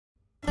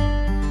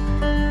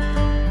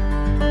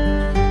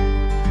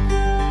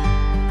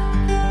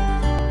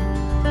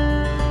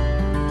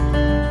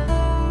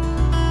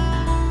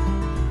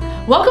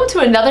Welcome to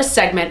another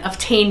segment of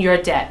Tayne Your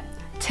Debt.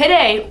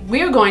 Today,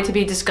 we're going to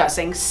be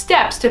discussing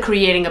steps to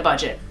creating a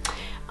budget.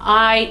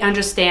 I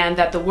understand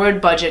that the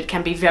word budget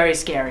can be very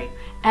scary,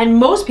 and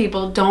most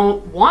people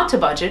don't want to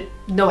budget,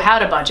 know how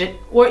to budget,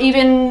 or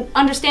even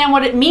understand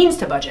what it means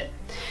to budget.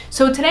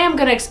 So today I'm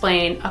going to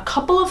explain a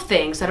couple of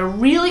things that are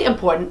really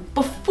important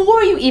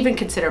before you even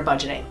consider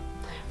budgeting.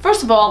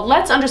 First of all,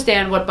 let's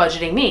understand what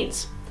budgeting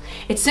means.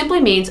 It simply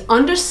means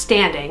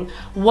understanding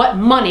what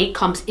money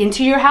comes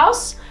into your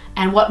house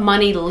and what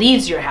money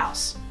leaves your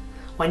house.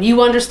 When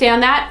you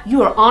understand that,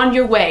 you are on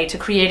your way to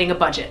creating a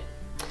budget.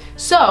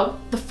 So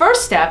the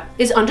first step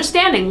is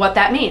understanding what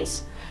that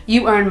means.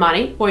 You earn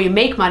money or you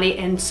make money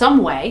in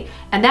some way,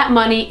 and that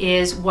money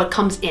is what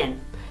comes in.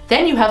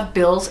 Then you have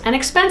bills and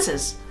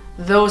expenses.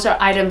 Those are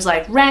items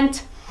like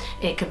rent,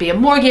 it could be a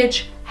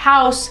mortgage,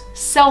 house,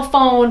 cell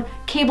phone,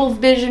 cable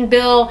vision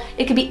bill,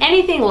 it could be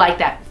anything like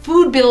that,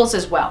 food bills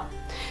as well.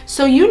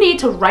 So you need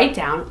to write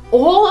down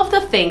all of the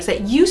things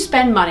that you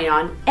spend money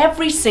on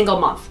every single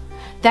month.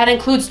 That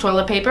includes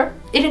toilet paper,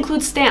 it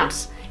includes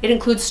stamps, it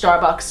includes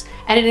Starbucks,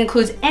 and it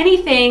includes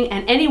anything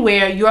and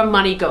anywhere your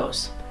money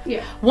goes.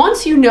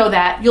 Once you know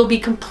that, you'll be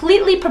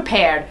completely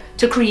prepared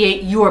to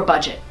create your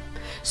budget.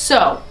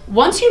 So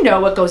once you know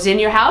what goes in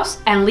your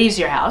house and leaves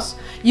your house,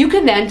 you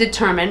can then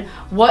determine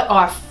what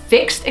are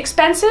fixed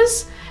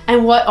expenses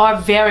and what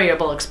are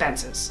variable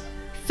expenses.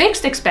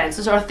 Fixed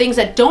expenses are things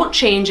that don't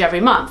change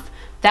every month.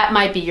 That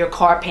might be your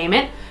car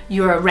payment,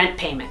 your rent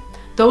payment.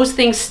 Those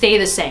things stay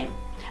the same.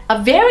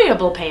 A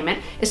variable payment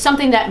is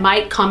something that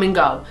might come and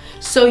go.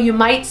 So you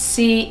might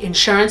see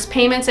insurance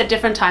payments at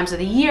different times of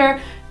the year.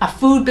 A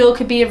food bill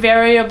could be a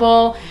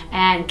variable,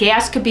 and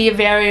gas could be a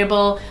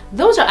variable.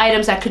 Those are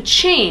items that could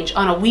change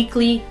on a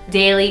weekly,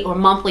 daily, or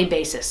monthly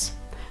basis.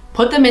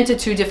 Put them into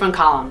two different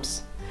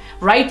columns.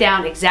 Write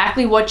down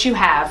exactly what you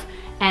have,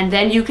 and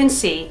then you can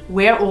see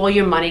where all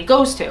your money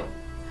goes to.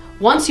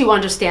 Once you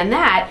understand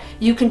that,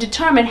 you can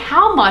determine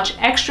how much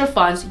extra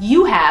funds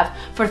you have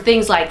for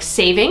things like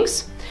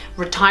savings,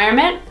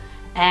 retirement,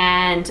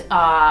 and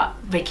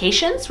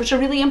vacations, which are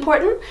really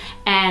important,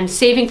 and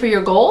saving for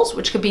your goals,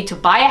 which could be to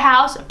buy a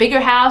house, a bigger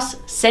house,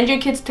 send your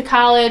kids to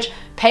college,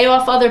 pay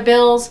off other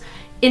bills.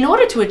 In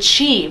order to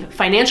achieve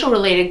financial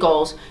related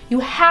goals, you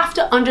have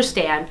to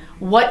understand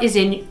what is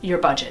in your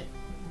budget.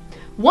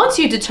 Once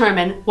you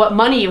determine what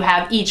money you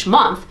have each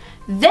month,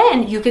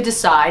 then you could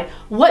decide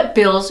what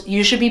bills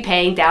you should be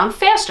paying down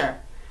faster.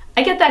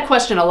 I get that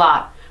question a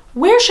lot.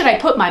 Where should I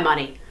put my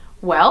money?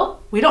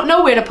 Well, we don't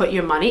know where to put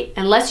your money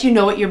unless you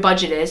know what your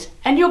budget is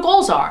and your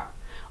goals are.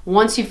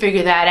 Once you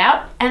figure that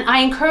out, and I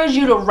encourage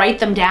you to write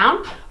them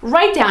down,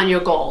 write down your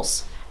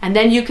goals, and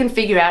then you can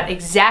figure out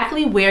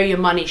exactly where your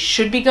money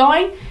should be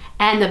going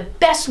and the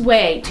best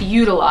way to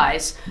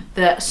utilize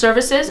the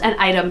services and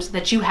items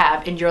that you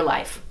have in your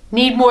life.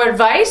 Need more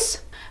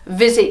advice?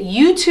 Visit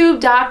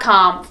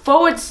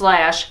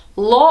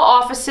youtube.com/law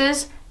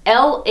offices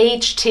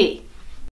LHT.